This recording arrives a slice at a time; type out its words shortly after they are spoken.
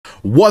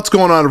What's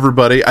going on,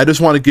 everybody? I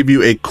just want to give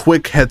you a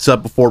quick heads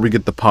up before we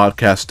get the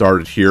podcast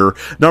started here.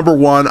 Number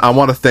one, I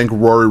want to thank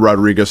Rory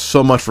Rodriguez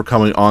so much for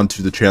coming on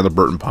to the Chandler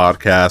Burton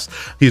Podcast.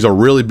 He's a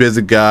really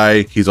busy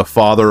guy. He's a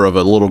father of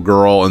a little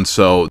girl, and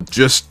so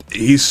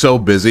he's so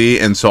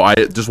busy, and so I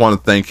just want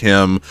to thank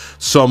him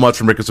so much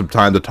for making some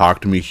time to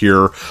talk to me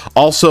here.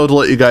 Also, to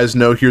let you guys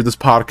know here, this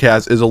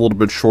podcast is a little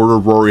bit shorter.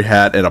 Rory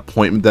had an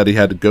appointment that he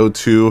had to go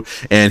to,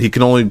 and he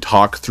can only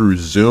talk through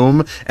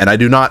Zoom, and I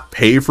do not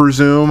pay for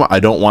Zoom.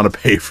 I don't want to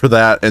pay for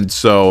that, and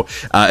so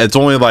it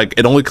only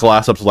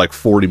lasts up to like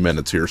 40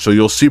 minutes here, so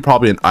you'll see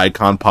probably an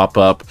icon pop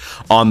up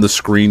on the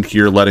screen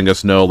here letting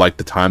us know like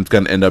the time's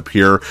gonna end up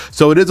here.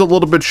 So it is a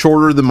little bit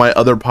shorter than my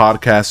other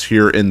podcasts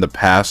here in the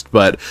past,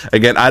 but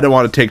again, I don't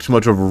want to take too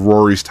much of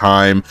Rory's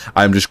time.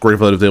 I'm just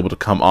grateful that I was able to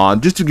come on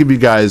just to give you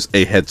guys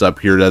a heads up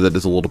here that it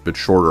is a little bit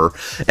shorter.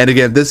 And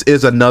again, this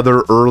is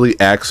another early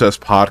access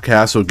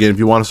podcast, so again, if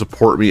you want to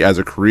support me as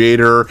a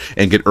creator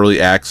and get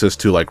early access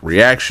to like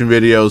reaction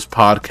videos,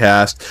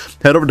 podcasts,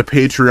 head over to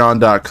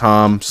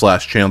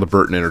patreon.com/Chandler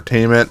Burton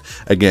Entertainment.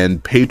 Again,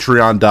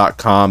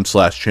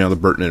 patreon.com/Chandler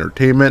Burton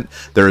Entertainment.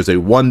 There is a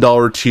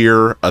 $1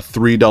 tier, a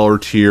 $3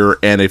 tier,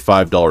 and a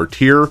 $5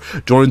 tier.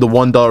 Joining the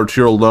 $1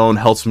 tier alone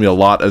helps me a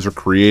lot as a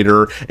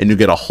creator, and you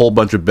get a whole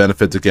bunch of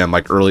benefits, again,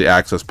 like early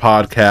access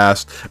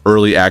podcasts,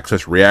 early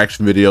access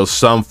reaction videos,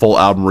 some full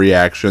album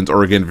reactions,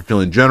 or again, if you're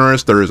feeling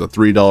generous, there is a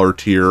 $3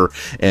 tier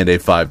and a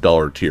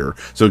 $5 tier.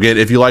 So again,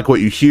 if you like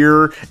what you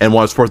hear and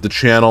want to support the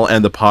channel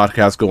and the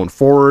podcast going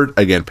forward,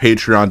 again,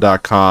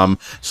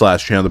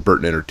 patreon.com/Chandler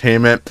Burton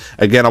Entertainment.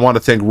 Again, I want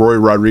to thank Rory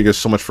Rodriguez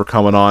so much for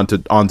coming onto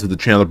the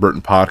Chandler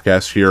Burton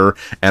Podcast here,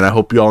 and I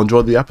hope you all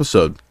enjoyed the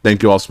episode.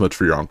 Thank you all so much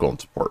for your ongoing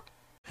support.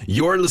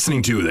 You're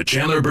listening to the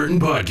Chandler Burton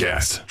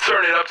Podcast.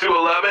 Turn it up to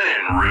 11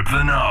 and rip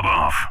the knob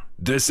off.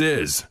 This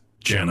is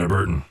Chandler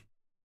Burton.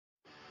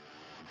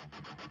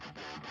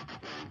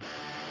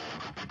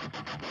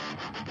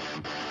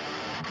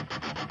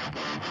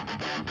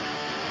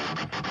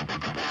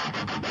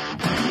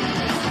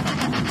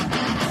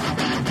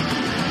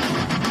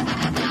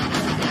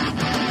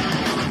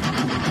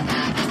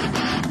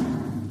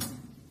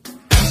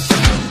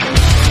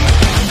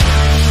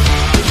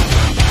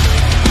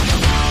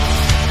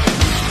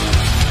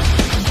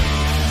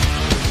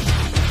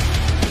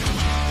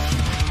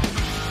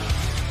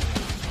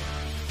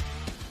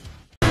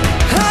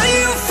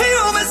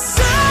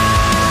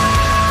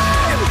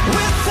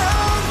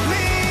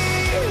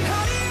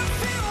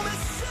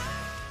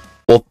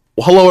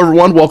 Hello,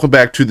 everyone. Welcome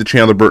back to the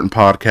Chandler Burton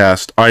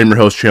Podcast. I am your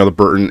host, Chandler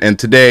Burton, and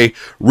today,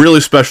 really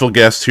special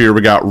guest here.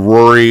 We got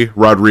Rory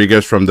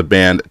Rodriguez from the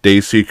band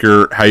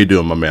Dayseeker. How you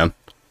doing, my man?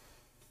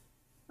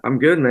 I'm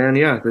good, man.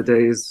 Yeah, the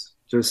day's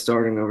just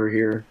starting over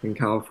here in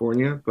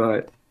California,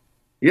 but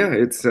yeah,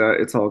 it's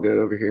all good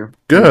over here.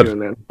 Good. How you doing,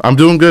 man? I'm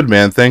doing good,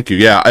 man. Thank you.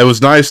 Yeah, it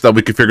was nice that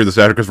we could figure this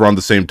out because we're on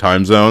the same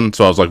time zone,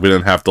 so I was like, we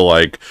didn't have to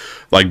like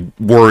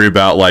worry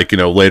about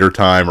later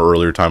time or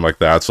earlier time like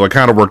that. So it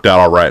kind of worked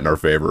out all right in our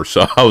favor.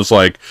 So I was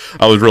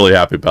really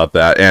happy about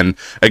that. And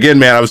again,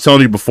 man, I was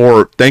telling you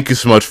before, thank you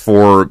so much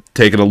for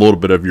taking a little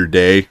bit of your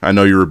day. I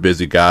know you're a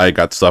busy guy,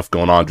 got stuff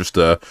going on, just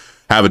to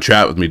have a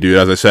chat with me, dude.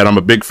 As I said, I'm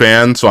a big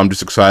fan, so I'm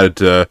just excited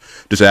to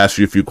just ask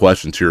you a few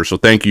questions here. So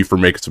thank you for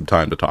making some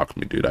time to talk to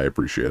me, dude. I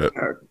appreciate it.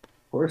 Of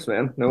course,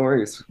 man. No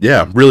worries.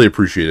 Yeah, really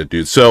appreciate it,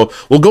 dude. So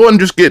we'll go and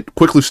just get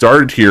quickly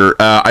started here.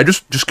 I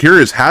just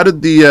curious, how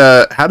did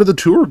the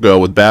tour go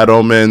with Bad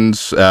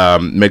Omens,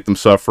 Make Them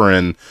Suffer,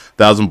 and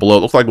 1,000 Below?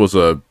 It looked like it was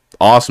a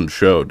awesome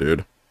show,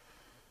 dude.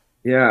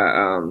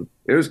 Yeah,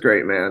 it was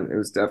great, man. It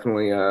was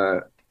definitely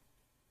a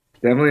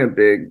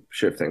big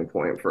shifting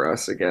point for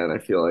us. Again, I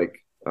feel like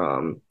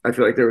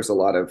there was a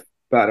lot of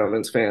Bad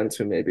Omens fans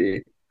who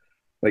maybe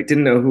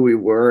didn't know who we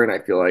were, and I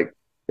feel like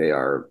they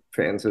are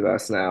fans of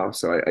us now.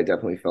 So I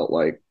definitely felt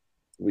like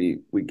we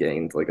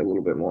gained a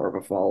little bit more of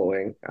a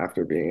following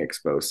after being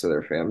exposed to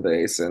their fan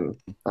base. And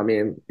I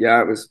mean,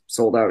 yeah, it was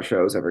sold out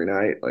shows every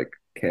night.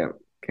 Can't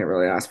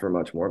really ask for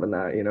much more than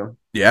that, you know?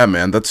 Yeah,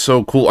 man, that's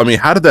so cool. I mean,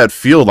 how did that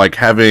feel?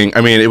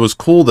 It was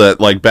cool that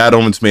Bad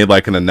Omens made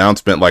an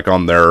announcement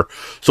on their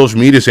social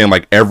media saying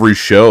every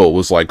show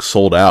was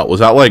sold out. Was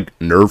that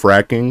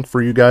nerve-wracking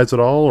for you guys at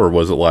all, or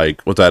was it was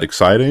that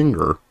exciting,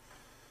 or?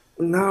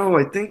 No,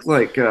 I think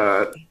with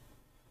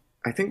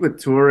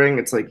touring,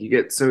 it's you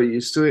get so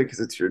used to it because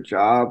it's your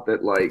job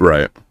that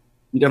right.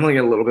 You definitely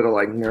get a little bit of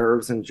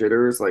nerves and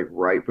jitters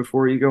right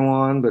before you go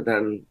on, but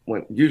then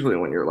when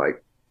you're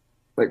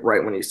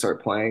right when you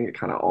start playing, it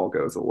kind of all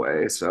goes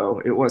away.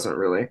 So it wasn't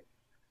really,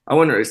 I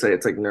wouldn't really say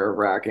it's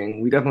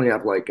nerve-wracking. We definitely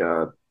have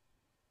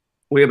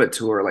we have a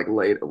tour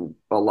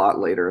a lot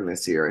later in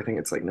this year. I think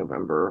it's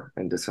November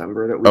and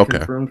December that we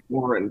confirmed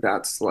for, and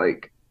that's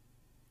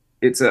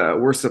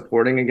we're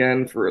supporting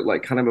again for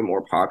kind of a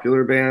more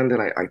popular band,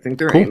 and I think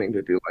they're aiming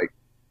to do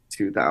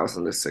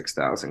 2,000 to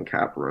 6,000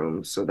 cap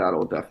rooms, so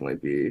that'll definitely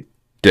be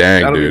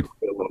Dang, dude.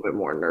 Be a little bit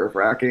more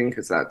nerve-wracking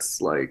because that's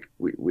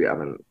we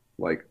haven't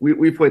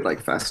we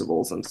played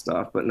festivals and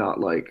stuff, but not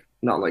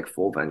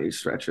full venue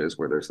stretches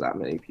where there's that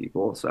many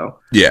people. So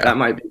yeah, that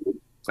might be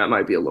that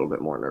might be a little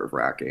bit more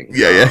nerve-wracking.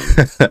 Yeah.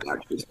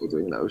 Actually still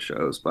doing those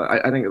shows, but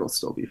I think it'll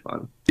still be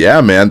fun. Yeah,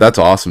 man, that's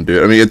awesome,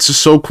 dude. I mean, it's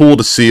just so cool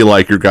to see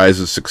like your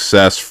guys'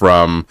 success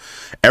from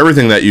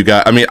everything that you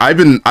got. I mean, I've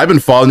been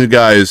following you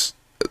guys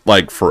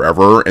like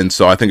forever, and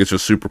so I think it's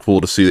just super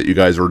cool to see that you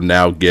guys are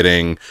now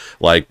getting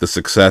like the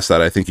success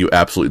that I think you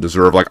absolutely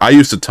deserve. Like, I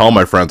used to tell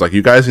my friends, like,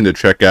 you guys need to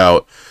check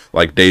out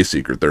like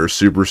Dayseeker. They're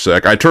super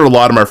sick. I turned a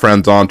lot of my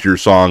friends on to your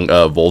song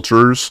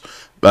Vultures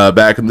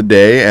back in the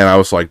day, and I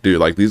was like, dude,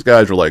 like, these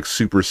guys are like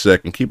super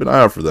sick, and keep an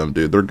eye out for them,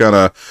 dude. They're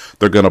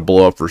gonna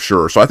blow up for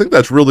sure. So I think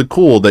that's really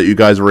cool that you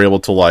guys are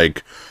able to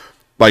like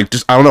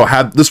just, I don't know,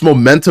 have this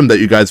momentum that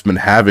you guys have been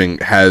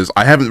having.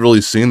 I haven't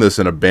really seen this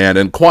in a band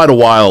in quite a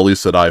while, at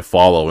least that I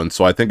follow. And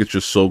so I think it's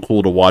just so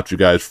cool to watch you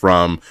guys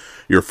from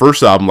your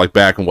first album, like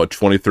back in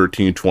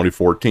 2013,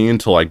 2014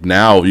 to like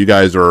now. You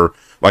guys are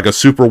like a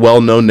super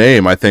well-known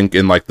name, I think,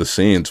 in like the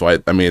scene. So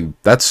I mean,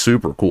 that's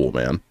super cool,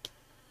 man.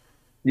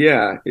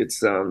 Yeah,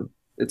 it's a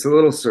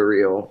little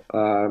surreal,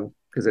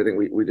 because I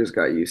think we just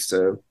got used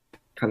to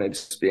kind of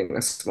just being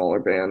a smaller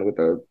band with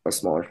a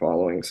smaller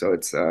following. So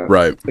it's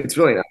right. It's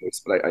really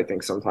nice, but I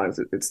think sometimes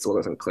it still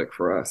doesn't click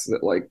for us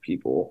that like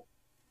people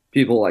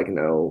like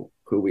know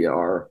who we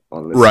are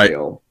on the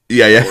scale.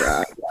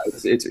 Yeah.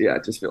 It's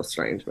it just feels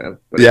strange, man.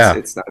 But yeah,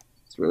 it's not.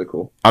 It's really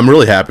cool. I'm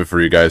really happy for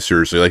you guys,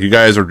 seriously. Like, you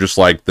guys are just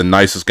like the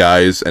nicest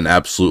guys and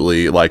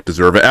absolutely like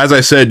deserve it. As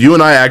I said, you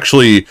and I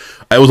actually,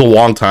 it was a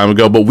long time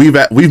ago, but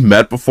we've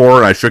met before,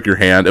 and I shook your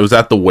hand. It was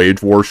at the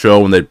Wage War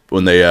show when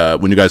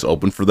you guys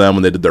opened for them,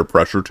 when they did their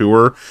Pressure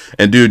tour.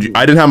 And dude,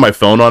 I didn't have my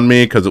phone on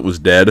me because it was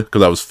dead,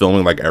 because I was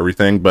filming like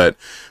everything. But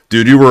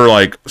dude, you were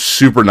like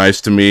super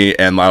nice to me,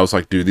 and I was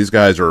like, dude, these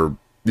guys are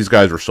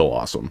so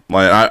awesome.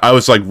 Like, I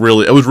was like,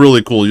 really, it was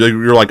really cool.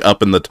 You're like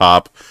up in the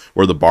top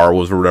where the bar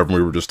was or whatever, and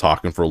we were just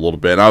talking for a little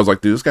bit, and I was like,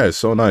 dude, this guy is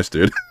so nice,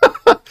 dude.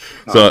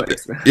 So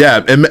thanks,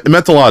 yeah, it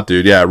meant a lot,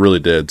 dude. Yeah, it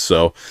really did.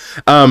 So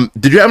do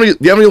you have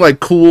any like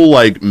cool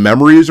like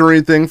memories or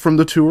anything from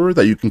the tour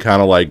that you can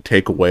kind of like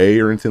take away,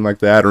 or anything like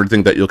that, or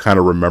anything that you'll kind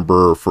of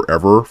remember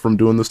forever from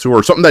doing this tour,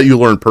 or something that you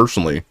learned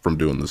personally from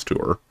doing this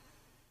tour?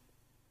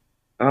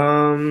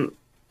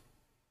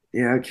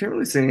 Yeah, I can't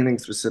really say anything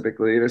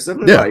specifically. There's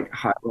definitely like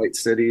highlight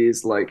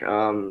cities. Like,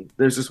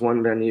 there's this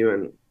one venue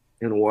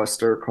in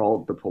Worcester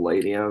called the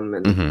Palladium,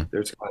 and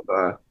there's kind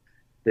of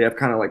they have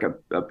kind of like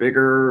a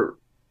bigger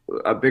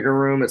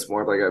room. It's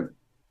more of like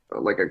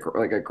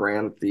a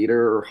grand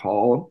theater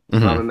hall,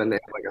 and then they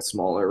have like a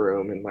smaller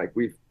room. And like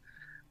we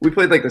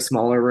played like the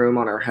smaller room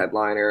on our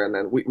headliner, and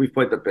then we've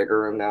played the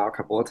bigger room now a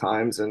couple of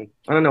times. And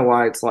I don't know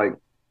why, it's like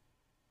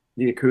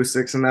the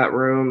acoustics in that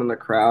room and the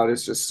crowd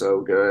is just so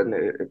good, and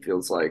it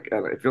feels like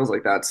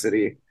that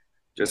city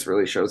just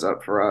really shows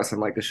up for us,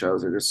 and like the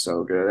shows are just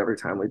so good every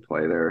time we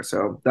play there.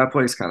 So that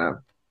place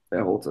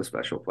it holds a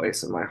special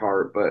place in my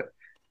heart. But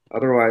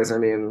otherwise, I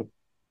mean,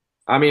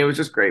 it was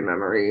just great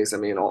memories. I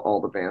mean,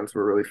 all the bands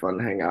were really fun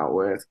to hang out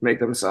with.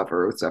 Make Them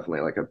Suffer was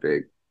definitely like a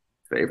big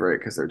favorite,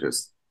 because they're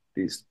just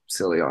these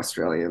silly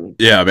Australian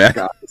man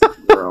guys.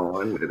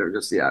 And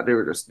they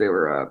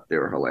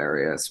were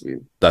hilarious.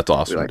 That's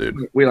awesome, dude.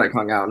 We like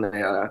hung out,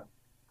 and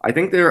I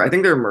think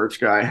their merch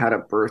guy had a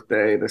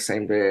birthday the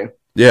same day.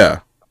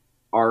 Yeah,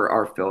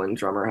 our fill-in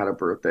drummer had a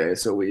birthday,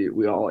 so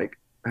we all like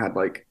had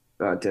like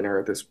dinner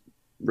at this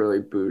really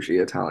bougie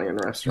Italian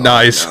restaurant.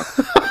 Nice.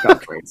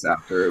 Got drinks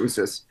after. It was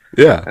just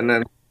And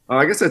then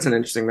I guess that's an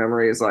interesting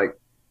memory, is like,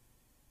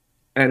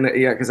 and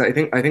yeah, because I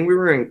think we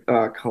were in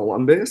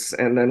Columbus,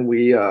 and then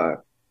we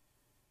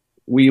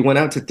went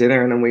out to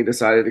dinner, and then we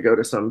decided to go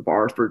to some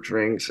bar for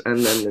drinks,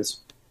 and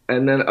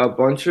then a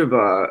bunch of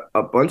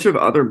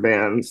other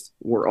bands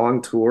were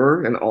on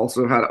tour and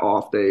also had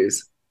off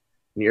days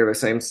near the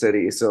same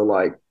city. So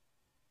like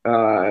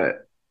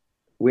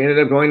we ended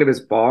up going to this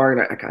bar,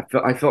 and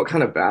I felt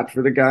kind of bad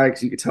for the guy,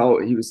 because you could tell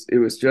it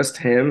was just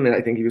him, and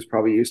I think he was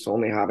probably used to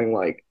only having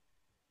like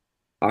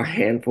a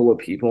handful of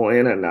people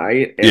in a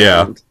night.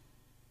 And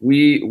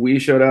we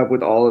showed up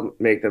with all of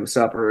Make Them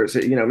Suffer, so,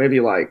 maybe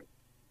like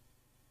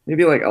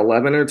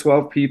 11 or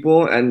 12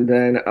 people, and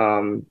then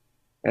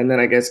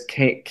I guess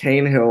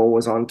Cane Hill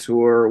was on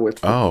tour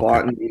with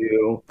Plot and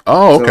View.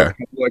 Oh, okay. So a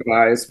couple of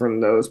guys from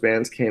those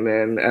bands came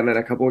in, and then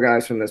a couple of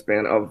guys from this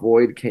band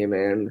Avoid came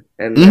in,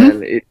 and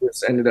then it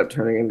just ended up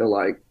turning into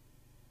like,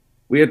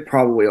 we had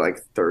probably like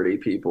 30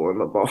 people in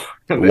the bar.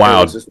 Wow.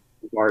 It was just a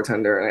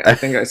bartender, and I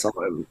think I saw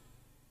him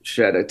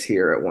shed a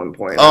tear at one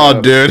point. Oh,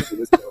 dude. He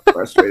was so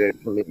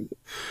frustrated for me.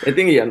 I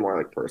think he had more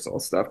like personal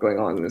stuff going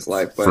on in his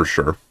life, but for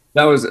sure.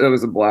 It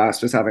was a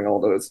blast, just having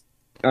all those,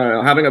 I don't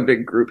know, having a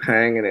big group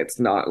hang, and it's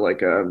not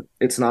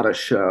a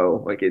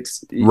show. Like,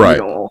 it's, you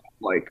don't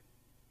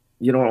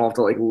have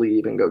to like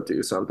leave and go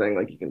do something.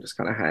 Like, you can just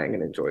kind of hang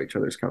and enjoy each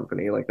other's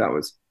company. Like, that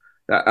was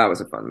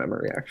a fun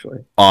memory, actually.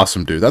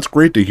 Awesome, dude. That's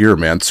great to hear,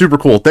 man. Super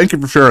cool. Thank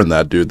you for sharing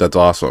that, dude. That's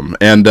awesome.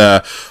 And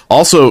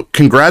also,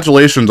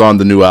 congratulations on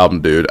the new album,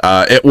 dude.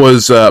 It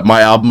was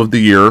my album of the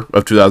year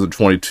of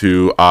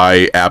 2022.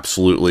 I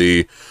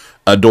absolutely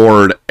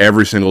adored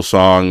every single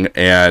song,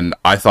 and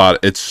I thought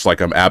it's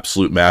like an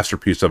absolute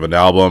masterpiece of an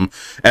album.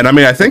 And I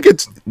mean, I think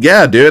it's,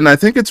 yeah, dude, and I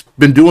think it's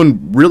been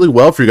doing really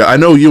well for you guys. I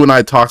know you and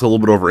I talked a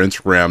little bit over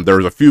Instagram. There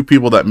was a few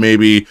people that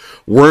maybe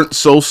weren't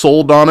so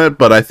sold on it,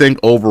 but I think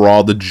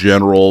overall the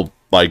general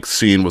like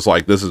scene was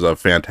like, this is a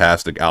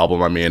fantastic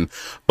album. I mean,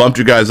 bumped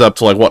you guys up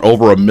to like what,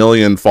 over 1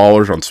 million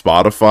followers on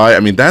Spotify. I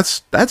mean,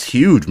 that's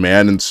huge,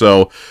 man. And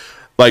so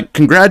like,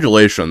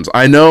 congratulations.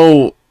 I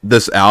know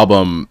this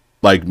album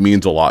like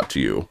means a lot to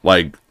you,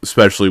 like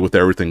especially with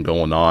everything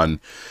going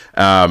on.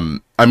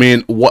 I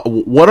mean,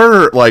 what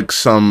are like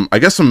some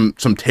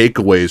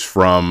takeaways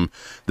from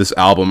this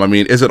album? I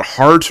mean, is it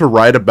hard to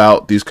write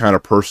about these kind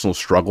of personal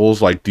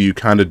struggles? Like, do you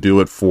kind of do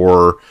it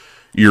for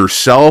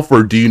yourself,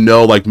 or do you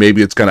know like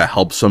maybe it's going to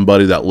help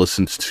somebody that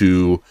listens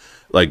to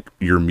like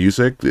your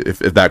music, if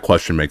that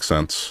question makes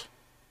sense?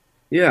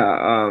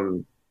 Yeah.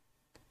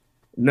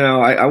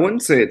 No, I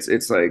wouldn't say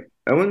it's like,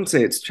 I wouldn't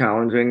say it's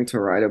challenging to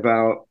write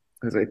about,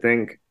 because I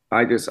think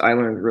I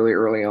learned really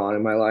early on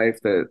in my life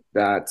that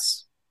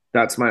that's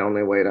my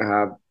only way to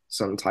have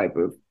some type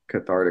of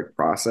cathartic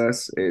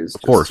process, is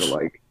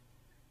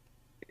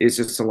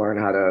just to learn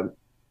how to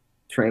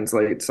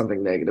translate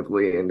something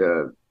negatively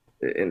into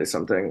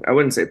something, I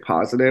wouldn't say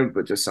positive,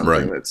 but just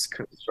something that's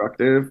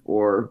constructive,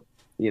 or,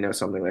 you know,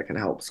 something that can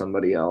help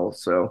somebody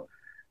else. So,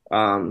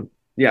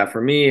 yeah,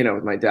 for me, you know,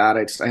 with my dad,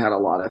 I had a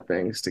lot of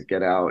things to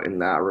get out in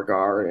that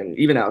regard. And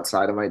even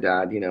outside of my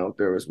dad, you know,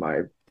 there was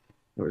my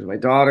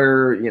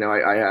daughter, you know,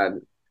 I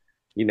had,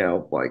 you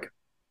know, like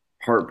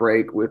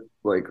heartbreak with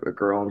like a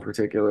girl in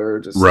particular,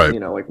 just, you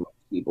know, like most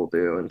people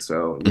do. And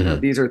so, you know,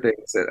 these are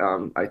things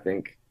that, I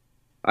think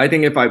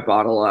if I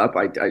bottle up,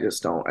 I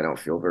don't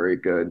feel very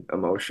good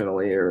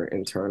emotionally or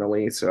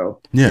internally. So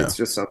it's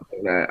just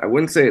something that I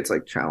wouldn't say it's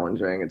like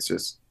challenging. It's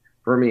just,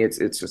 for me, it's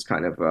just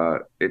kind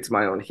of it's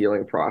my own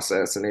healing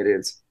process,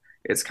 and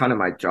it's kind of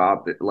my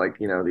job that, like,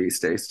 you know, these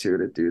days too,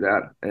 to do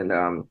that. And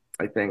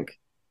I think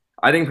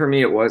for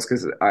me it was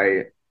because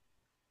I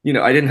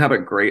didn't have a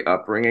great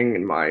upbringing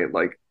in my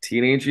like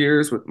teenage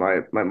years. With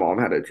my mom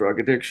had a drug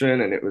addiction,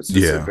 and it was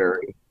just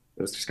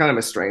it was just kind of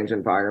a strange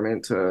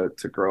environment to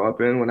grow up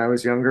in when I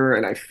was younger.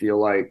 And I feel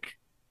like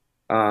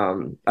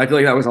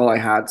that was all I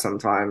had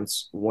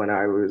sometimes when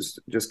I was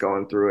just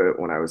going through it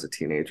when I was a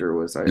teenager.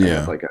 Was I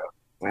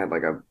had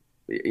like a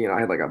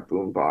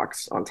boom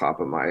box on top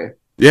of my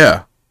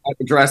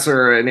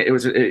dresser, and it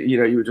was you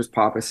know, you would just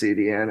pop a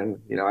CD in,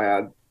 and you know,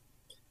 I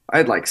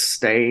had like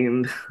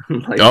Stained,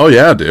 like, oh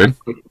yeah, dude,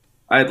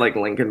 I had like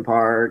Linkin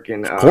Park,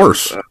 and of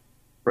course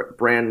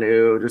Brand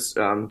New, just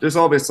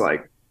all this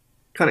like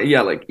kind of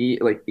like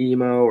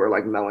emo or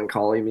like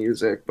melancholy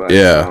music, but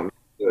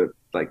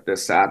the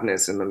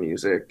sadness in the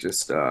music,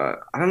 just I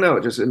don't know,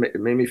 it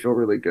made me feel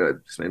really good.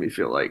 It just made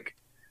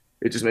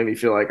me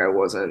feel like I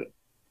wasn't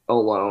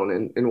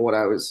alone in what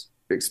I was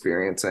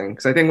experiencing.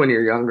 Because I think when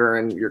you're younger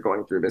and you're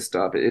going through this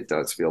stuff, it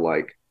feels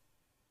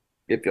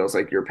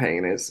like your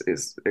pain is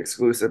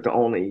exclusive to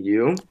only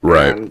you,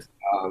 right? And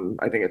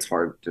I think it's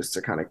hard just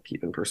to kind of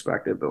keep in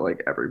perspective that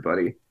like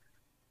everybody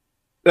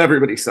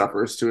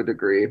suffers to a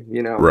degree,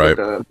 you know, right?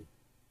 But,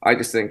 I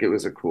just think it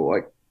was a cool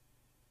like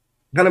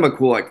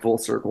full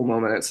circle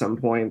moment at some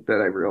point,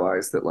 that I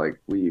realized that like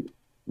we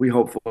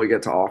hopefully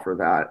get to offer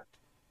that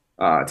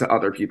to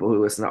other people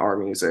who listen to our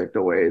music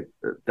the way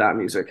that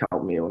music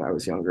helped me when I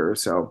was younger.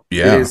 So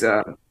it's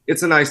a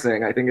nice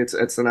thing. I think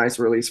it's a nice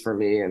release for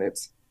me, and it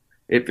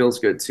feels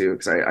good too,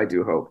 because I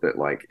do hope that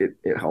like it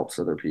helps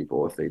other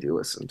people if they do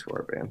listen to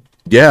our band.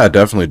 Yeah,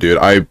 definitely, dude.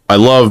 I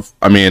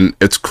mean,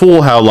 it's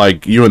cool how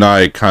like you and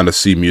I kind of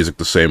see music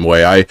the same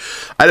way. I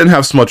didn't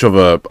have so much of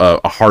a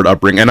hard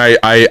upbringing, and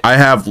I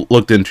have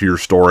looked into your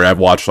story. I've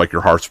watched like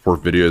your heart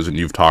support videos, and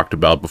you've talked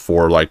about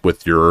before, like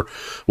with your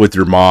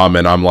mom,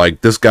 and I'm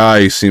like, this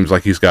guy seems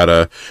like he's got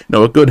a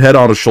good head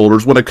on his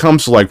shoulders when it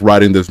comes to like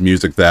writing this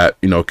music that,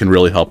 you know, can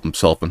really help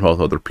himself and help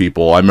other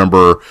people. I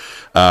remember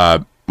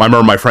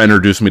my friend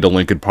introduced me to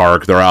Linkin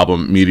Park, their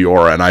album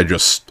Meteor, and I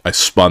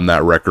spun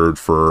that record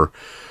for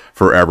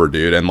forever,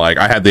 dude. And like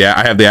I had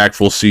the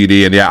actual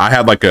CD, and I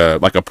had like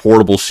a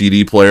portable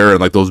CD player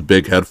and like those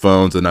big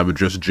headphones, and I would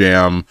just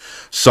jam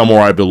Somewhere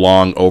I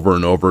Belong over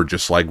and over,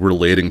 just like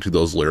relating to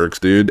those lyrics,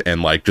 dude,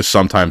 and like just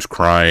sometimes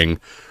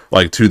crying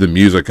like to the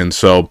music. And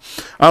so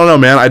I don't know,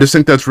 man, I just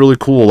think that's really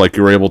cool, like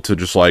you're able to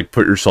just like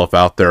put yourself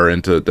out there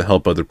and to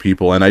help other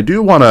people. And I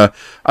do want to,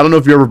 I don't know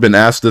if you've ever been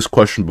asked this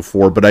question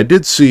before, but I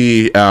did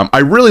see I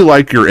really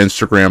like your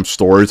Instagram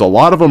stories. A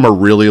lot of them are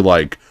really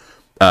like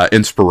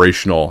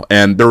inspirational,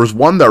 and there was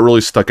one that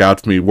really stuck out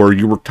to me where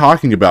you were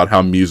talking about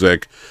how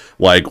music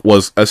like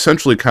was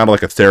essentially kind of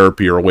like a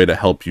therapy or a way to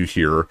help you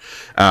hear.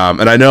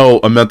 And I know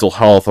a mental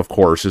health, of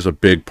course, is a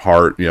big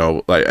part, you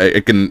know, like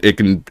it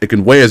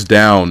can weigh us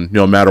down,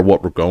 no matter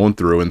what we're going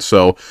through. And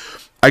so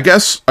I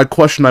guess a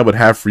question I would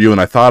have for you,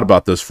 and I thought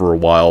about this for a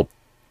while,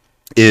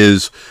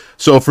 is,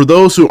 so for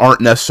those who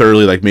aren't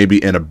necessarily like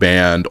maybe in a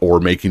band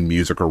or making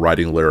music or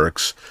writing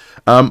lyrics,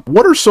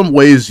 what are some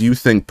ways you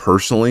think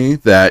personally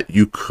that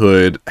you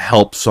could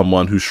help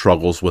someone who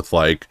struggles with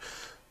like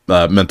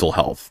mental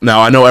health.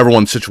 Now, I know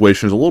everyone's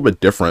situation is a little bit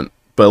different,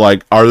 but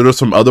like, are there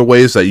some other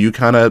ways that you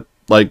kind of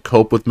like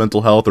cope with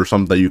mental health, or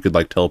something that you could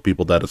like tell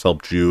people that has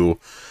helped you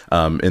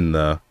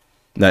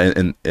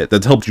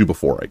that's helped you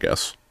before, I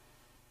guess?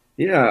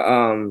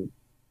 Yeah,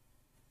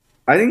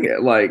 I think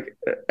like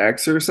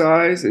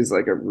exercise is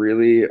like a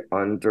really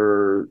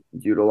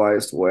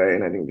underutilized way,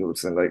 and I think people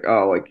think like,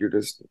 oh, like you're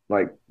just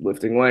like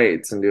lifting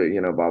weights and doing,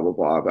 blah blah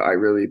blah. But I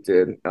really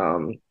did.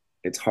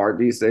 It's hard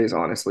these days,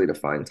 honestly, to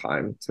find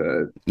time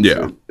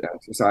Yeah. to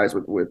exercise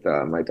with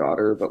my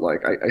daughter. But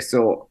like, I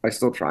still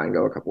try and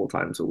go a couple of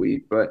times a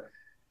week. But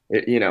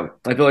I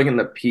feel like in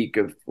the peak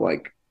of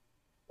like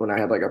when I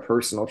had like a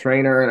personal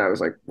trainer and I was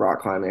like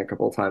rock climbing a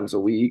couple of times a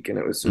week, and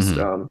it was just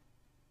Hmm.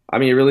 I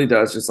mean, it really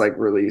does just like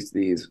release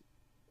these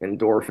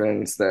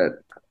endorphins that,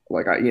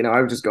 like,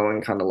 I was just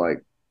going kind of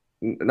like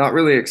not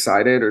really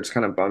excited or just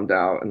kind of bummed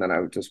out. And then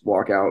I would just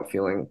walk out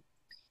feeling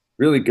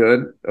really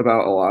good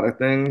about a lot of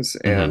things.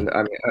 Hmm. And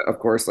I mean, of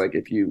course, like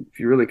if you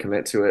really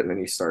commit to it and then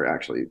you start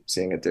actually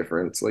seeing a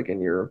difference, like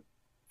in your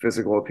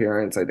physical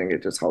appearance, I think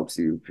it just helps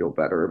you feel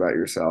better about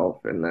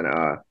yourself. And then,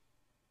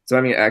 so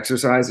I mean,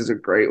 exercise is a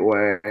great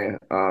way.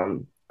 I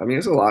mean,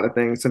 there's a lot of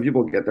things. Some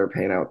people get their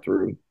pain out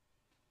through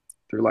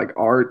like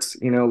art,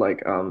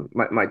 like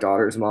my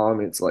daughter's mom,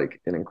 it's like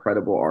an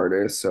incredible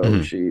artist. So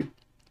Hmm. she,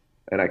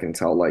 and I can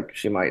tell like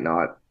she might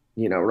not,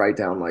 write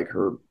down like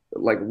her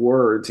like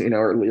words,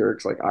 or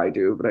lyrics like I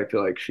do, but I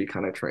feel like she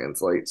kind of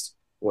translates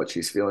what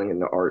she's feeling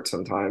into art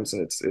sometimes,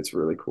 and it's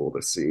really cool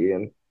to see.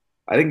 And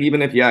I think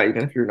even if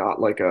you're not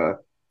like a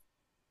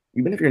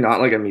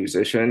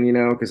musician,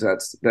 because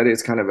that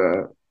is kind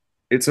of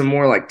it's a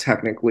more like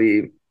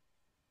technically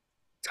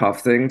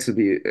tough thing to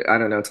be, I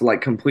don't know, to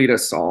like complete a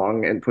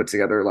song and put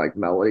together like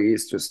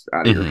melodies just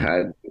out of your Hmm.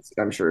 head.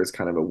 I'm sure it's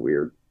kind of a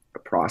weird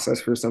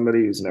process for somebody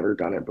who's never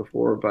done it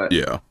before. But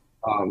Yeah.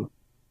 um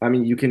I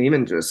mean, you can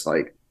even just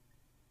like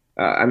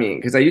I mean,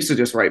 because I used to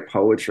just write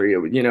poetry.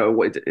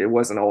 It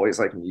wasn't always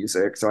like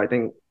music. So I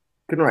think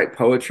you can write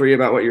poetry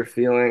about what you're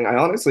feeling. I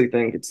honestly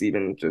think it's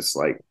even just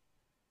like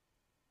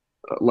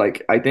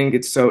I think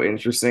it's so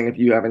interesting if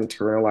you have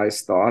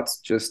internalized thoughts,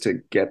 just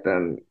to get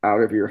them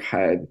out of your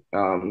head.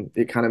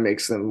 It kind of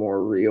makes them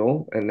more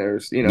real. And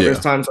there's Yeah.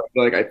 times I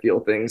feel like I feel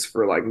things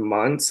for like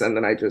months, and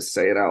then I just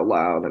say it out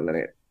loud, and then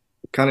it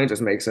kind of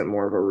just makes it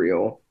more of a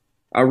real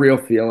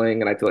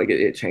feeling. And I feel like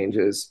it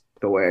changes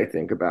the way I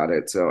think about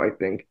it. So I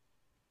think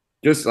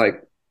just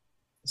like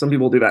some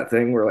people do that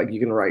thing where like you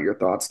can write your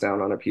thoughts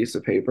down on a piece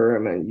of paper,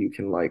 and then you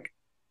can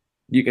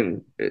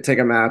take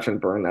a match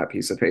and burn that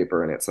piece of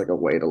paper, and it's like a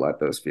way to let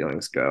those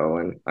feelings go.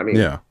 And I mean,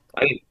 Yeah.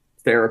 I think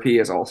therapy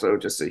is also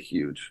just a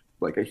huge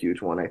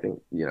one. I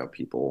think,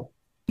 people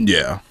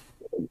Yeah.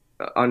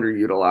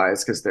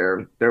 underutilized because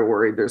they're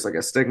worried there's like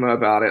a stigma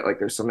about it, like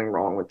there's something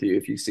wrong with you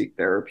if you seek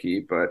therapy.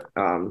 But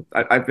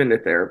I've been to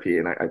therapy,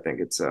 and I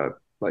think it's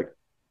like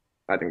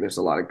I think there's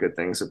a lot of good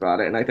things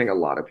about it, and I think a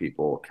lot of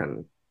people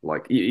can,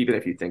 like, even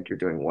if you think you're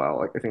doing well,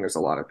 like I think there's a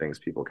lot of things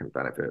people can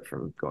benefit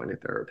from going to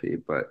therapy.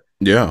 But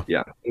Yeah.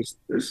 yeah,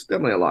 there's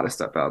definitely a lot of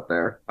stuff out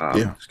there.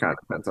 Yeah. Just kind of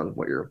depends on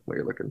what you're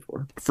looking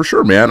for. For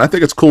sure, man. I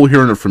think it's cool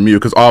hearing it from you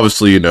because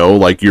obviously,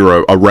 like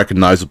you're a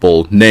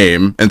recognizable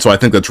name. And so I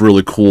think that's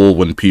really cool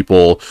when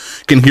people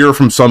can hear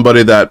from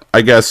somebody that,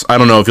 I guess, I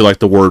don't know if you like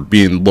the word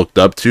being looked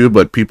up to,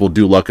 but people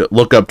do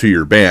look up to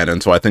your band.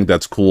 And so I think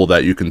that's cool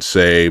that you can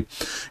say,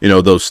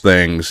 those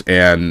things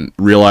and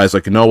realize,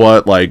 like, you know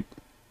what, like,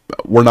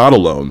 we're not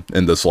alone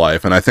in this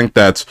life. And I think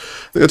that's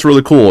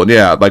really cool. And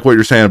yeah, like what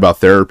you're saying about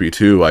therapy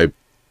too. I've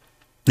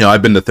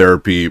been to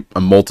therapy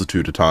a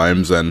multitude of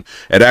times, and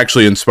it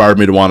actually inspired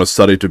me to want to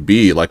study to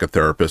be like a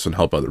therapist and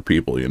help other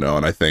people,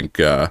 And I think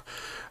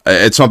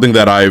it's something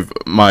that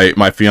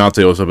my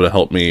fiance was able to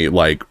help me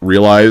like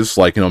realize,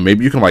 like,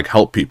 maybe you can like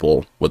help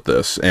people with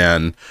this.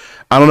 And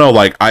I don't know,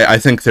 like I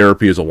think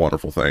therapy is a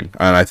wonderful thing,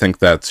 and I think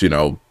that's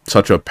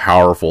such a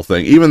powerful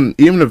thing. Even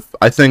if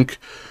I think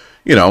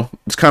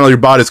it's kind of your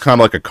body's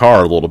kind of like a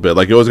car a little bit.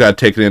 Like you always got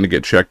to take it in to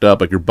get checked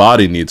up. Like your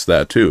body needs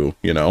that too.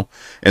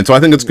 And so I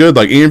think it's good.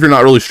 Like even if you're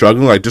not really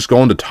struggling, like just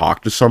going to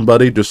talk to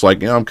somebody, just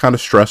like, I'm kind of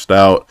stressed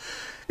out.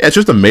 Yeah, it's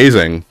just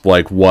amazing,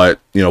 like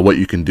what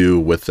you can do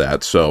with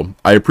that. So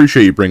I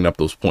appreciate you bringing up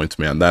those points,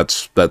 man.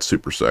 That's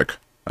super sick.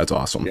 That's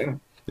awesome. Yeah,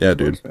 Yeah, of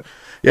dude. course, man.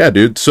 Yeah,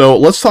 dude. So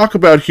let's talk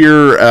about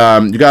here.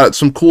 You got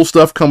some cool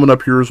stuff coming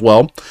up here as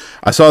well.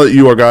 I saw that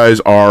you guys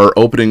are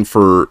opening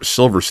for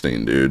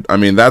Silverstein, dude. I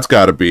mean, that's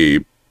got to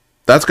be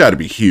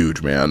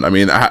huge, man. I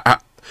mean,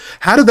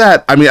 how did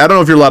that? I mean, I don't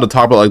know if you're allowed to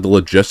talk about like the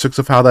logistics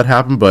of how that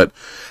happened, but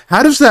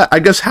how does that? I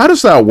guess how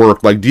does that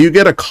work? Like, do you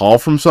get a call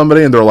from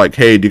somebody and they're like,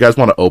 "Hey, do you guys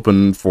want to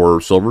open for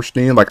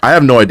Silverstein?" Like, I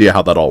have no idea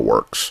how that all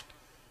works.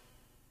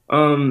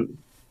 Um,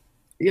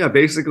 yeah,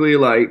 basically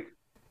like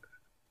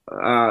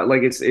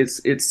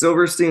it's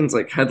Silverstein's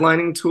like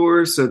headlining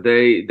tour, so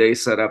they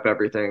set up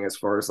everything as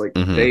far as like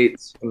the Mm-hmm.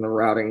 dates and the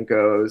routing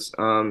goes.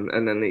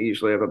 And then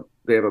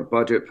they have a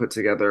budget put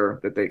together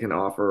that they can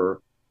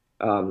offer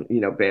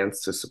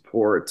bands to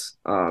support.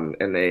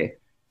 And they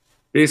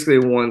basically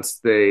once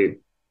they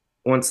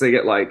once they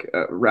get like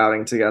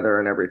routing together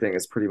and everything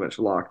is pretty much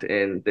locked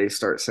in, they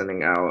start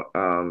sending out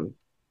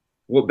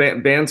well,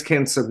 bands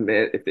can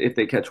submit if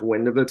they catch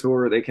wind of the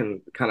tour, they can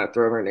kind of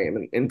throw their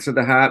name into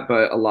the hat.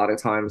 But a lot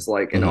of times,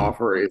 like an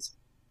offer is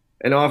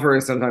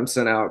sometimes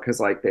sent out because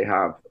like they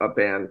have a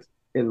band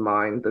in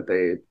mind that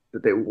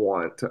they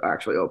want to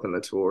actually open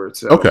the tour.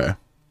 So Okay.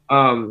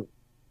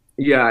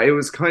 yeah, it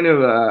was kind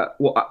of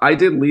well, I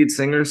did lead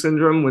singer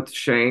syndrome with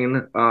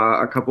Shane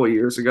a couple of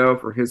years ago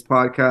for his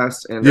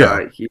podcast, and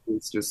Yeah.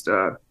 he's just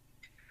a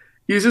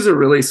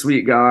really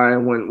sweet guy.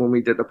 When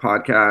we did the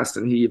podcast,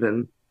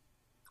 and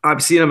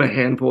I've seen him a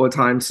handful of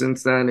times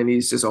since then, and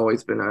he's just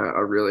always been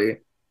a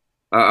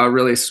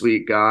really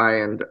sweet guy.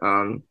 And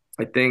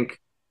I think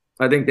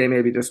they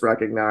maybe just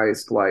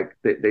recognized like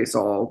they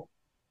saw,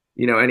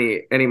 you know,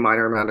 any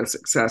minor amount of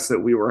success that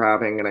we were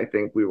having, and I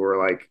think we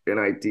were like an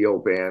ideal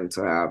band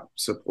to have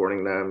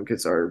supporting them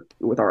because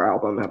with our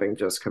album having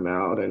just come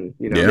out, and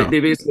you know,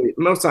 they basically,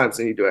 most times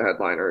when you do a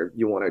headliner,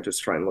 you want to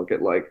just try and look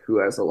at like who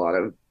has a lot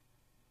of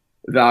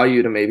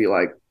value to maybe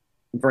like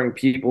bring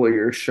people to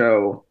your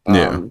show.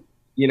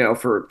 You know,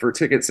 for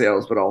ticket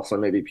sales, but also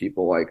maybe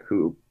people like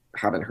who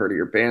haven't heard of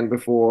your band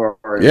before,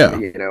 or,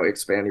 you know,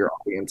 expand your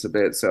audience a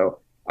bit. So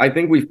I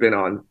think we've been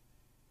on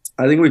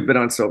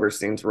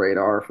Silverstein's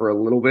radar for a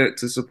little bit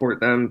to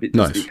support them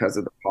just because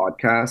of the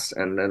podcast.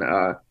 And then,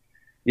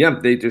 yeah,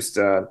 they just,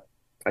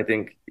 I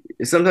think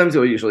sometimes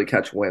you'll usually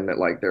catch wind that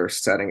like they're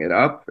setting it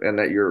up and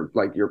that you're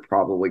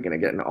probably going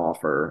to get an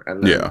offer.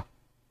 And then,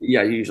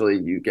 yeah, you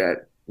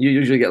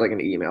usually get like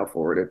an email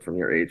forwarded from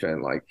your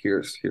agent, like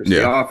here's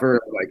the offer,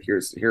 like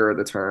here are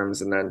the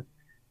terms, and then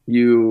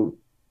you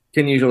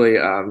can usually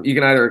you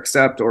can either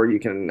accept or you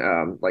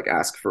can like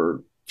ask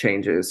for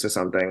changes to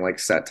something like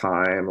set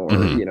time or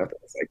you know,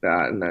 things like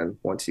that. And then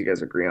once you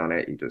guys agree on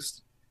it,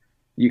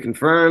 you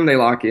confirm, they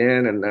lock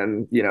in, and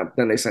then you know,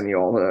 then they send you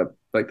all the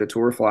like the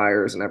tour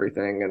flyers and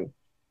everything. And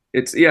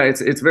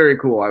it's very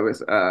cool.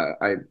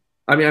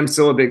 I mean, I'm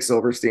still a big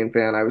Silverstein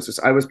fan. I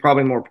was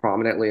probably more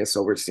prominently a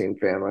Silverstein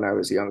fan when I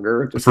was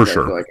younger. Just for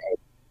sure. I feel like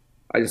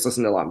I just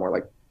listen to a lot more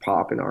like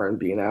pop and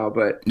R&B now.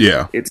 But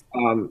yeah, it's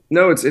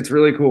it's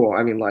really cool.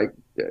 I mean, like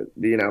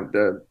you know,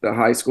 the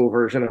high school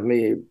version of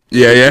me,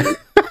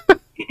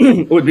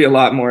 would be a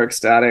lot more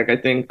ecstatic. I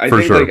think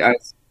sure. Like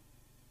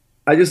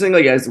I just think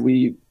like as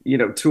we, you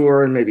know,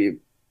 tour and maybe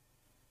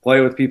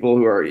play with people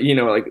who are, you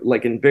know,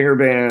 like in bigger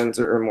bands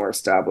or more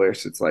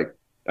established, it's like,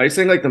 I just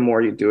think like the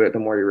more you do it, the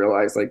more you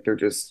realize like they're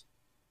just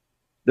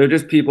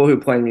people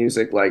who play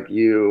music like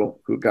you,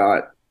 who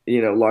got,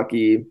 you know,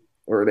 lucky,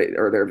 or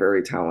they're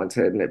very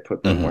talented and it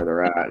put them where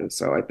they're at. And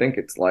so I think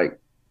it's like,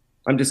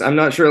 I'm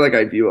not sure like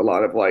I view a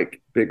lot of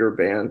like bigger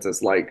bands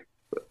as like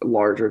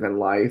larger than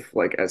life,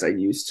 like as I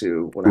used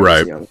to when I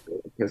was younger,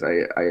 because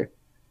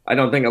I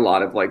don't think a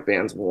lot of like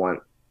bands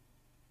want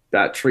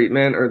that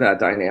treatment or that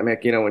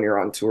dynamic, you know, when you're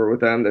on tour with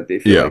them, that they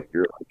feel like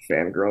you're like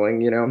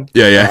fangirling, you know?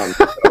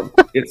 So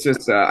it's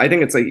just, I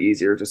think it's like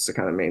easier just to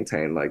kind of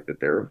maintain like that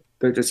they're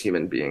just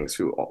human beings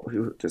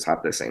who just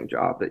have the same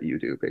job that you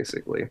do,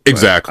 basically.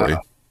 Exactly.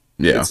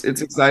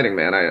 It's exciting,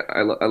 man.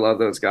 I love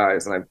those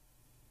guys, and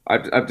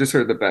I've just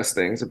heard the best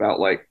things about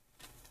like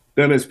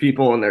them as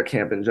people and their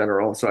camp in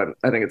general. So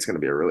I think it's going to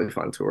be a really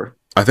fun tour.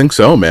 I think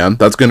so, man.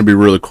 That's going to be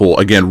really cool.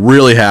 Again,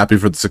 really happy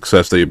for the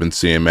success that you've been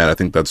seeing, man. I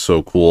think that's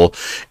so cool.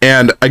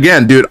 And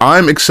again, dude,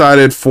 I'm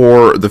excited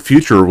for the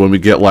future when we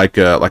get like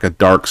a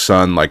Dark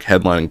Sun like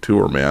headlining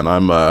tour, man.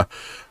 I'm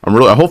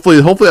really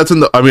hopefully that's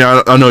in the. I mean,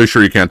 I know you're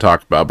sure you can't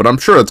talk about, but I'm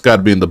sure it's got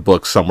to be in the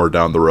book somewhere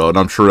down the road.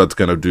 I'm sure that's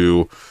going to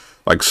do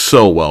like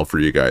so well for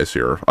you guys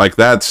here. Like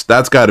that's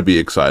got to be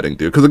exciting,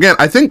 dude. Because again,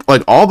 I think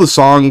like all the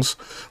songs,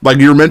 like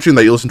you were mentioning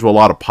that you listen to a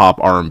lot of pop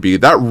R&B,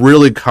 that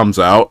really comes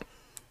out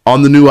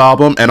on the new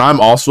album. And I'm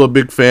also a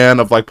big fan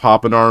of like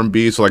pop and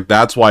R&B, so like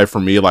that's why for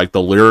me like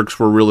the lyrics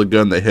were really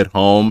good and they hit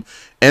home,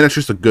 and it's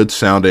just a good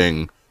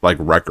sounding like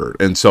record.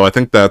 And so I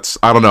think that's,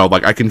 I don't know,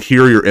 like I can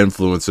hear your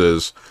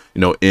influences, you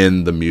know,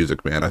 in the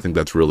music, man. I think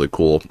that's really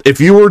cool. If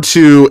you were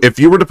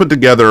to put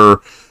together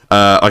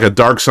like a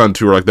Dark Sun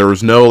tour, like there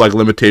was no like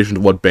limitation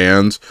to what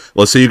bands,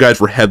 let's say you guys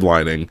were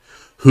headlining,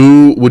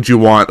 who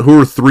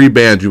are 3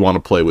 bands you want to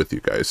play with you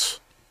guys?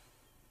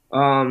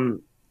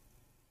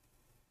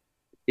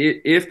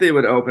 If they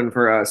would open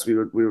for us, we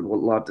would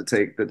love to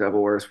take the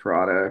Devil Wears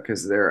Prada,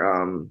 because they're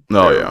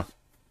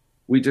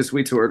we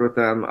toured with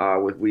them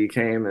with We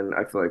Came, and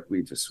I feel like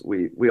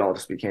we all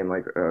just became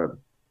like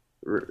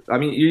I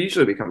mean, you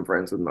usually become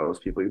friends with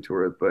most people you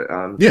tour with, but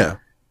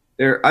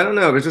I don't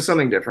know, it was just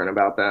something different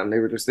about them. They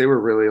were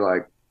really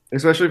like,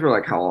 especially for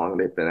like how long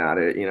they've been at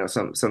it, you know,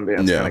 some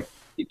bands kind of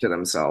keep to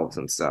themselves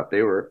and stuff.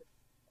 They were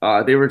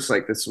just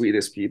like the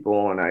sweetest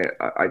people, and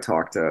I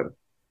talk to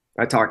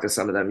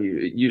some of them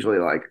usually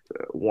like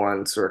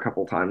once or a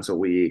couple times a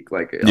week,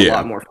 like a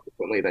lot more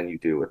frequently than you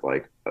do with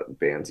like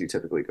bands you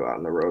typically go out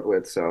on the road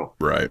with. So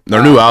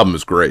their new album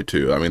is great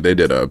too. I mean, they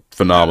did a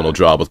phenomenal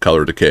job with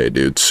Color Decay,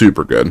 dude.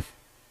 Super good.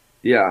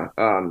 Yeah,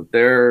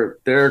 they're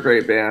a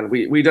great band.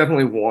 We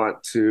definitely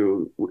want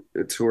to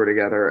tour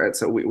together, and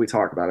so we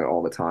talk about it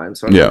all the time.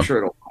 So I'm Yeah. sure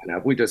it'll line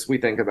up. We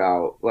think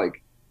about,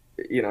 like,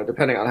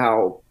 depending on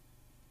how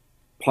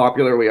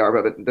popular we are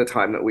by the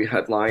time that we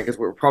headline, because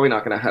we're probably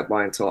not going to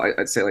headline until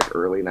I'd say like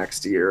early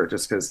next year,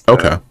 just because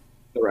Okay.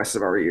 the rest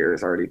of our year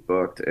is already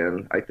booked.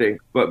 And I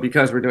think, but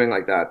because we're doing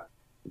like that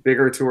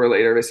bigger tour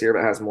later this year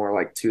that has more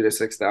like 2 to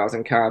 6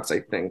 thousand caps, I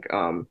think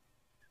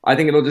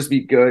it'll just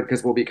be good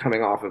because we'll be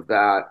coming off of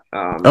that,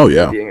 Oh and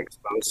yeah. being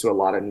exposed to a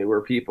lot of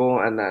newer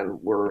people. And then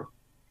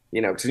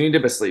because we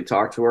did a sleep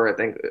talk tour, I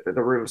think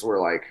the rooms were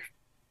like,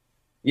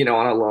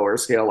 on a lower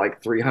scale,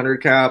 like 300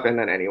 cap, and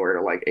then anywhere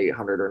to like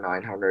 800 or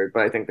 900.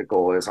 But I think the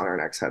goal is on our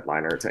next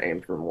headliner to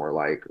aim for more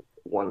like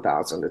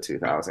 1,000 to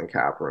 2,000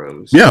 cap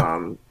rooms.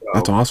 Yeah.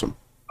 That's awesome.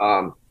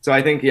 So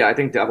I think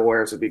Devil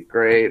Wears would be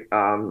great.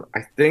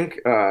 I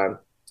think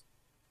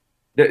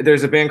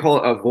there's a band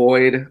called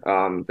Avoid,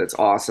 that's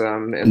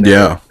awesome, and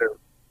Yeah.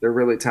 they're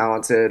really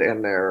talented,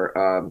 and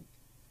they're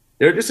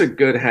just a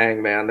good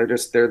hang, man. They're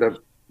just the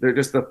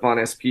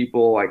funnest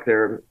people. Like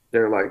they're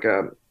like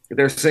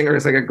their singer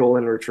is like a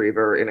golden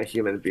retriever in a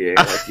human being.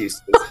 Like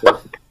he's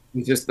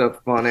just the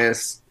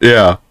funnest,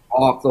 Yeah.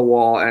 off the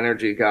wall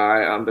energy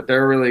guy. But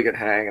they're a really good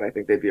hang, and I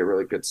think they'd be a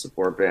really good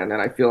support band. And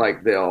I feel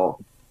like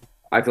they'll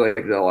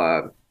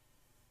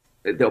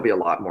be a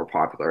lot more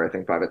popular, I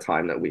think, by the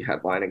time that we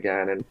headline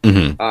again. And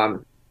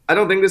Mhm. I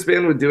don't think this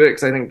band would do it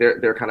because I think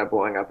they're kind of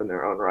blowing up in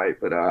their own right.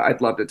 But I'd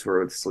love to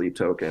tour with Sleep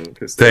Token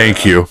because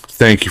Thank you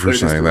for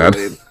saying that.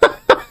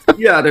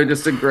 Yeah, they're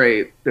just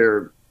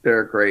they're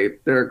a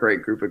great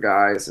group of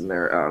guys, and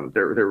they're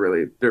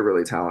really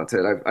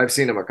talented. I've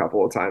seen them a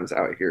couple of times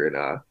out here in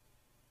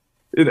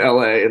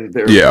LA, and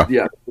they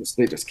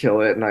just kill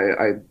it. And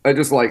I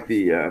just like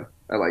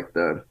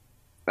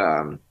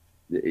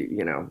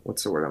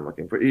what's the word I'm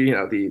looking for?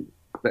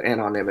 The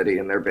anonymity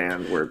in their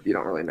band, where you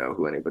don't really know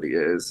who anybody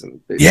is, and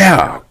they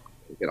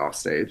get off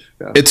stage.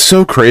 Yeah. It's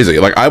so crazy.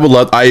 Like I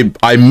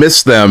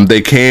miss them.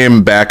 They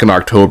came back in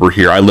October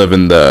here. I live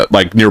in the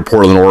near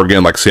Portland,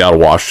 Oregon, like Seattle,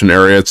 Washington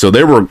area. So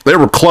they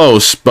were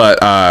close, but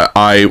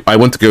I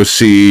went to go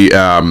see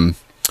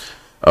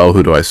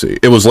who do I see?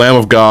 It was Lamb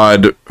of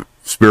God,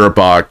 Spirit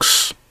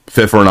Box,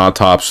 Fit for an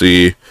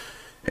Autopsy,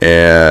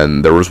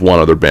 and there was one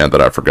other band that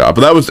I forgot.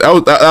 But that was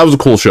a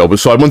cool show. But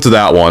so I went to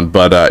that one.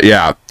 But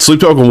yeah, Sleep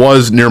Token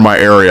was near my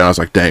area, and I was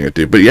like, dang it,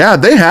 dude. But yeah,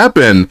 they have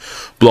been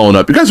blowing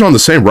up. You guys are on the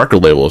same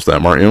record label as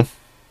them, aren't you?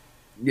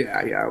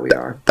 Yeah, we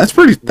are. That's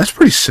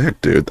pretty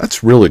sick, dude.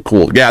 That's really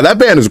cool. Yeah, that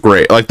band is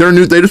great. Like they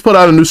just put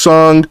out a new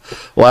song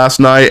last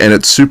night, and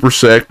it's super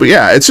sick. But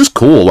yeah, it's just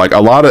cool. Like a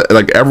lot of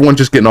everyone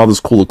just getting all this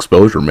cool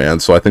exposure, man.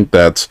 So I think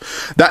that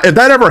if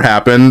that ever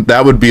happened,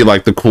 that would be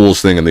like the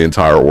coolest thing in the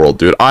entire world,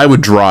 dude. I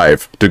would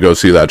drive to go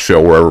see that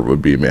show wherever it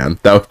would be, man.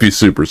 That would be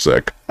super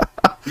sick.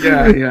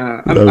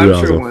 Yeah. I'm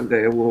awesome. Sure one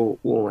day we'll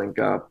link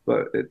up,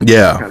 but it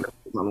kind of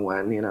on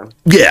when,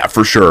 Yeah,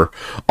 for sure.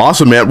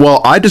 Awesome, man. Well,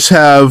 I just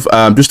have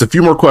just a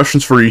few more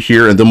questions for you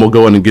here, and then we'll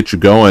go in and get you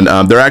going.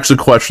 They're actually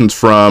questions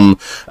from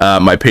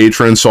my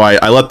patrons, so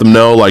I let them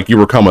know like you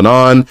were coming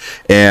on,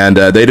 and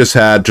they just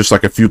had just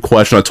like a few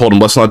questions. I told them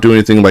let's not do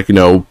anything like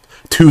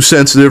too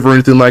sensitive or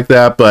anything like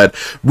that, but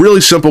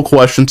really simple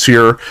questions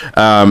here.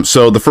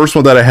 So the first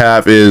one that I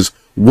have is,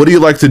 what do you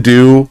like to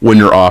do when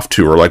you're off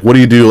tour? Like, what do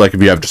you do like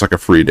if you have just like a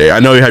free day?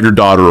 I know you have your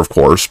daughter, of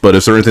course, but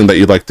is there anything that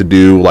you'd like to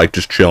do, like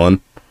just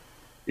chilling?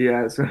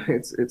 Yeah, so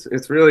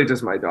it's really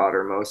just my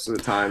daughter most of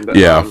the time. But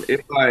yeah,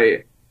 if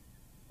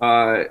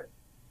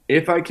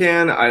I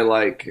can, I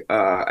like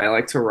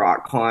to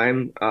rock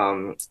climb.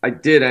 I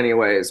did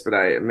anyways, but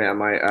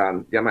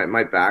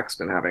my back's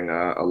been having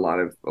a lot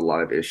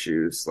of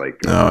issues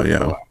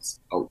the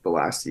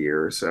last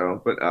year or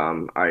so. But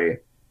I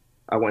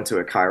went to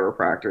a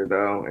chiropractor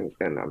though, and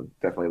I'm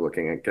definitely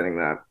looking at getting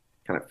that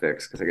kind of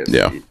fixed because I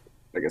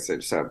guess I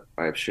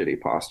have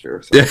shitty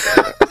posture. So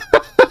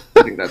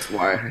I think that's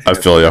why. I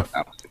feel you.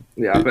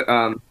 Yeah, but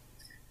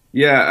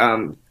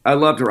I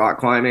loved rock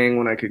climbing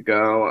when I could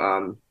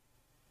go.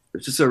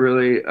 It's just a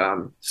really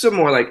some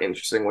more like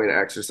interesting way to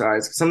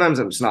exercise. Sometimes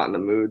I'm just not in the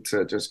mood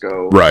to just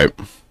go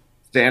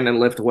stand and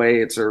lift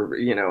weights or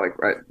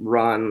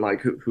run.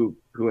 Like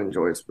who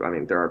enjoys? I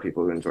mean, there are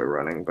people who enjoy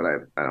running, but I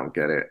don't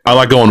get it. I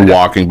like going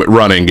walking, but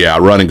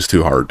running's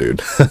too hard,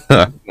 dude.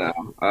 No.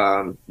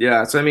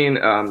 Yeah. So I mean,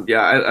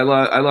 I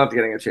love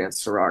getting a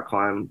chance to rock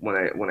climb when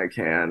I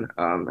can.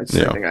 I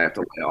think I have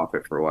to lay off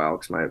it for a while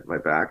because my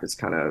back is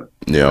kind of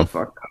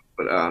fucked up.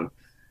 But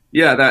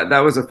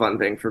that was a fun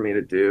thing for me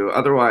to do.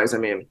 Otherwise, I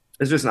mean,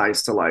 it's just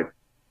nice to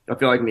I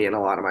feel like me and a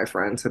lot of my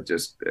friends have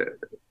just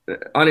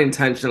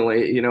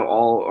unintentionally,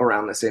 all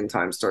around the same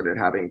time started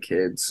having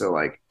kids. So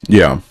my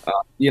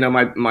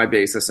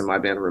bassist in my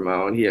band,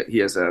 Ramon, he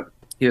has a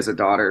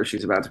daughter.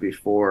 She's about to be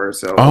 4.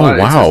 So it's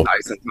just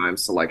nice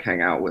sometimes to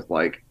hang out with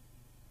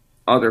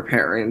other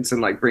parents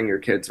and bring your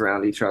kids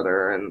around each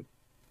other. And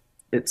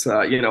it's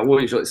we'll go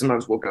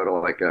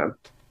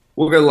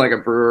to a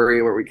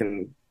brewery where we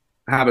can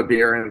have a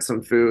beer and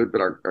some food, but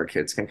our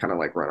kids can kind of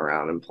like run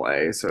around and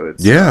play. So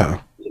it's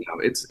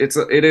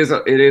it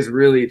is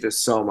really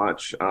just so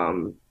much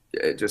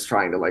just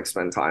trying to like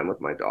spend time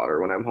with my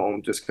daughter when I'm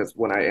home, just because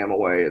when I am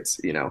away, it's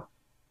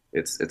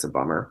it's a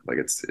bummer. Like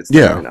it's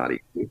definitely not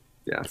easy.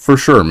 Yeah, for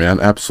sure, man.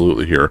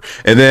 Absolutely here.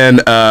 And then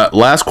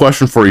last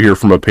question for you here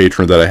from a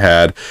patron that I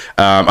had.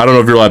 I don't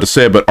know if you're allowed to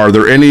say it, but are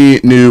there any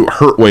new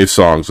Hurtwave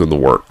songs in the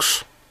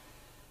works?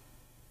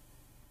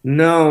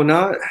 No,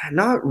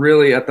 not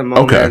really at the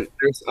moment. Okay.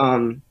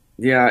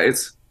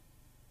 There's,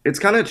 it's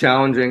kind of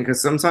challenging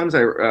because sometimes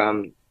I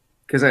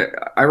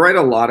write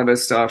a lot of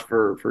his stuff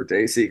for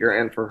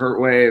Dayseeker and for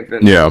Hurtwave,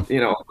 and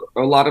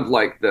a lot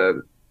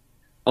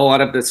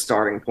of the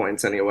starting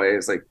points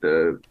anyways, like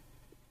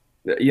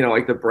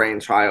like the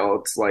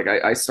brainchild. Like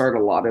I start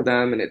a lot of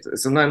them, and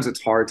sometimes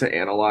it's hard to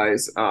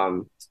analyze.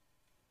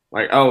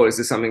 Like, oh, is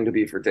this something to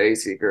be for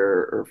Dayseeker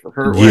or for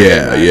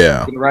Hurtwave? Yeah.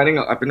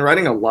 I've been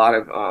writing a lot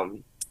of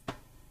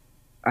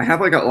I have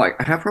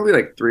probably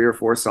like 3 or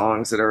 4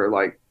 songs that are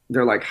like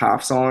they're like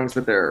half songs,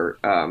 but they're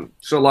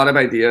so a lot of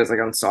ideas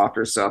like on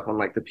softer stuff on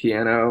like the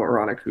piano or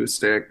on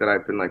acoustic that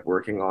I've been like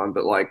working on,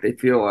 but like they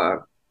feel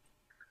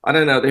I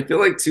don't know, they feel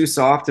like too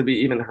soft to be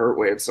even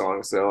Hurtwave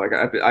songs though. Like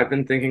I've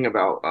been thinking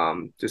about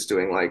just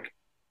doing like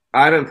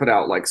I haven't put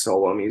out like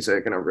solo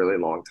music in a really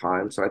long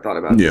time, so I thought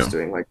about just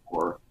doing like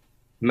more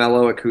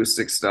mellow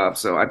acoustic stuff.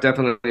 So I've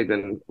definitely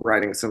been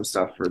writing some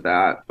stuff for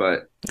that,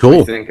 but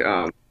cool. I think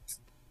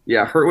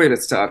Hurtwave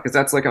is tough because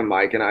that's like a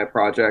Mike and I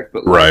project,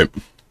 but like,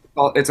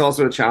 it's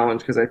also a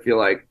challenge because I feel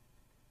like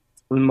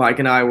when Mike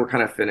and I were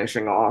kind of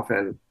finishing off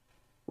and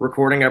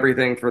recording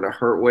everything for the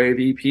Hurtwave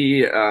EP,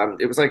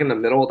 it was like in the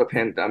middle of the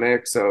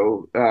pandemic,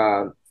 so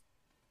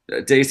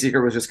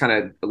Dayseeker was just kind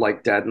of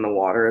like dead in the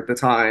water at the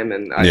time,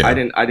 and I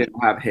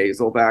didn't have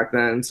Hazel back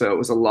then, so it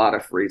was a lot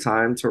of free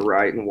time to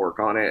write and work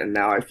on it. And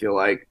now I feel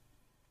like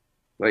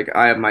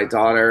I have my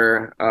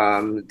daughter.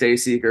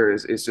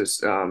 Dayseeker is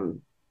just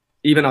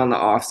even on the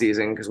off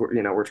season because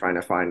we're trying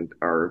to find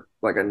our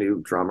like a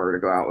new drummer to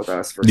go out with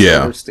us for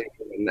Silverstein,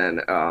 and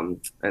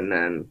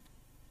then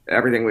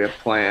everything we have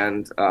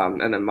planned,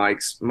 and then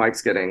Mike's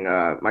getting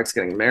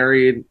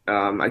married.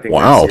 I think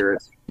next year.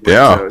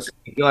 So I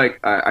feel like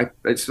I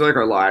just feel like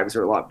our lives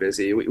are a lot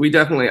busy. We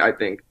definitely, I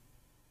think,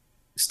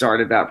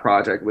 started that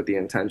project with the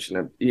intention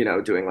of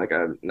doing like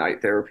a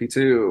night therapy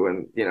too,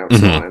 and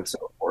so on and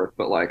so forth.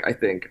 But like I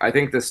think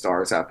the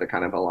stars have to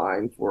kind of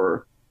align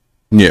for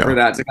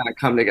that to kind of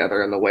come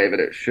together in the way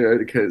that it should,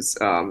 because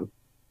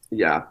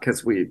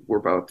we're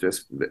both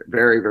just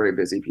very, very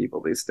busy people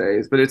these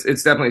days. But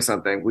it's definitely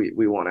something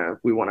we want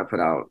to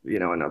put out,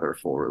 another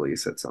full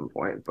release at some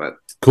point. But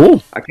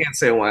cool. I can't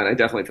say when. I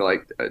definitely feel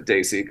like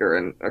Dayseeker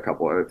and a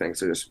couple other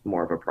things are just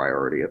more of a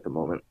priority at the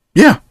moment.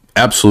 Yeah.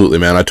 Absolutely,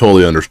 man. I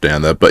totally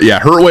understand that. But yeah,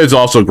 Hurtwave's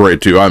also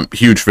great too. I'm a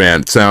huge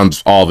fan.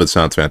 All of it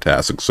sounds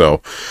fantastic.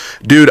 So,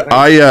 dude,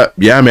 I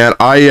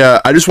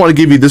just want to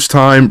give you this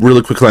time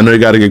really quickly. I know you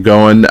got to get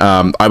going.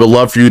 I would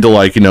love for you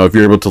to if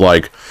you're able to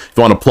if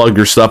you want to plug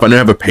your stuff. I know you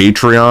have a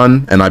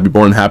Patreon, and I'd be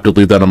more than happy to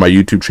leave that on my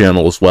YouTube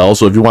channel as well.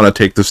 So if you want to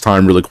take this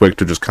time really quick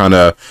to just kind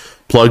of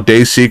plug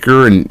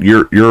Dayseeker and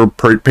your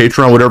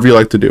Patreon, whatever you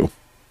like to do.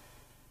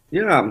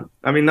 Yeah,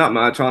 I mean, not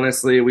much,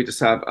 honestly. We just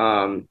have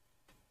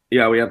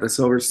we have the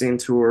Silverstein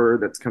tour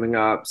that's coming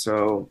up,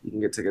 so you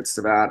can get tickets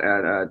to that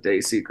at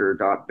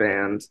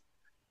dayseeker.band.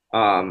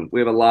 We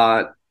have a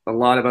lot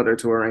of other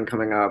touring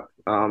coming up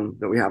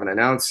that we haven't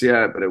announced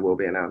yet, but it will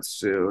be announced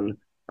soon.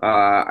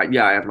 I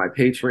have my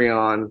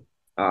Patreon.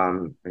 I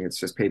think it's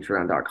just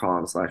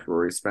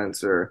patreon.com/Rory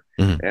Spencer.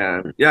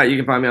 And you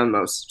can find me on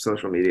most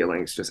social media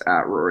links just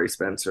at Rory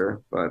Spencer.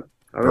 But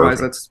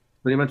otherwise, that's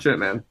pretty much it,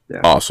 man.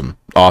 Yeah.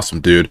 Awesome,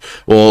 dude.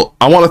 Well,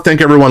 I want to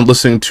thank everyone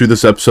listening to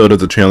this episode of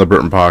the Chandler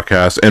Burton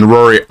Podcast. And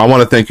Rory, I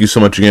want to thank you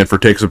so much again for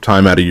taking some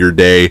time out of your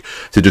day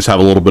to just have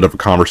a little bit of a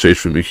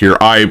conversation with me here.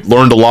 I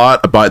learned a lot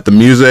about the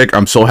music.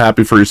 I'm so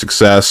happy for your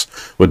success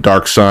with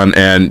Dark Sun,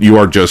 and you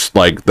are just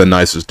like the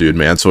nicest dude,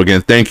 man. So again,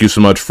 thank you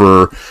so much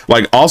for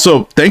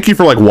also thank you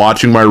for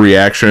watching my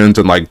reactions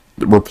and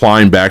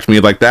replying back to me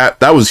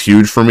that was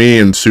huge for me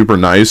and super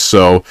nice.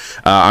 So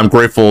I'm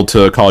grateful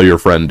to call you a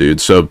friend, dude.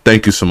 So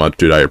thank you so much,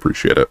 dude. I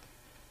appreciate it.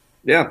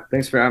 Yeah,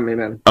 thanks for having me,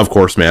 man. Of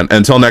course, man.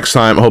 Until next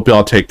time, I hope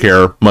y'all take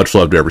care. Much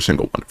love to every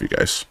single one of you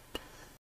guys.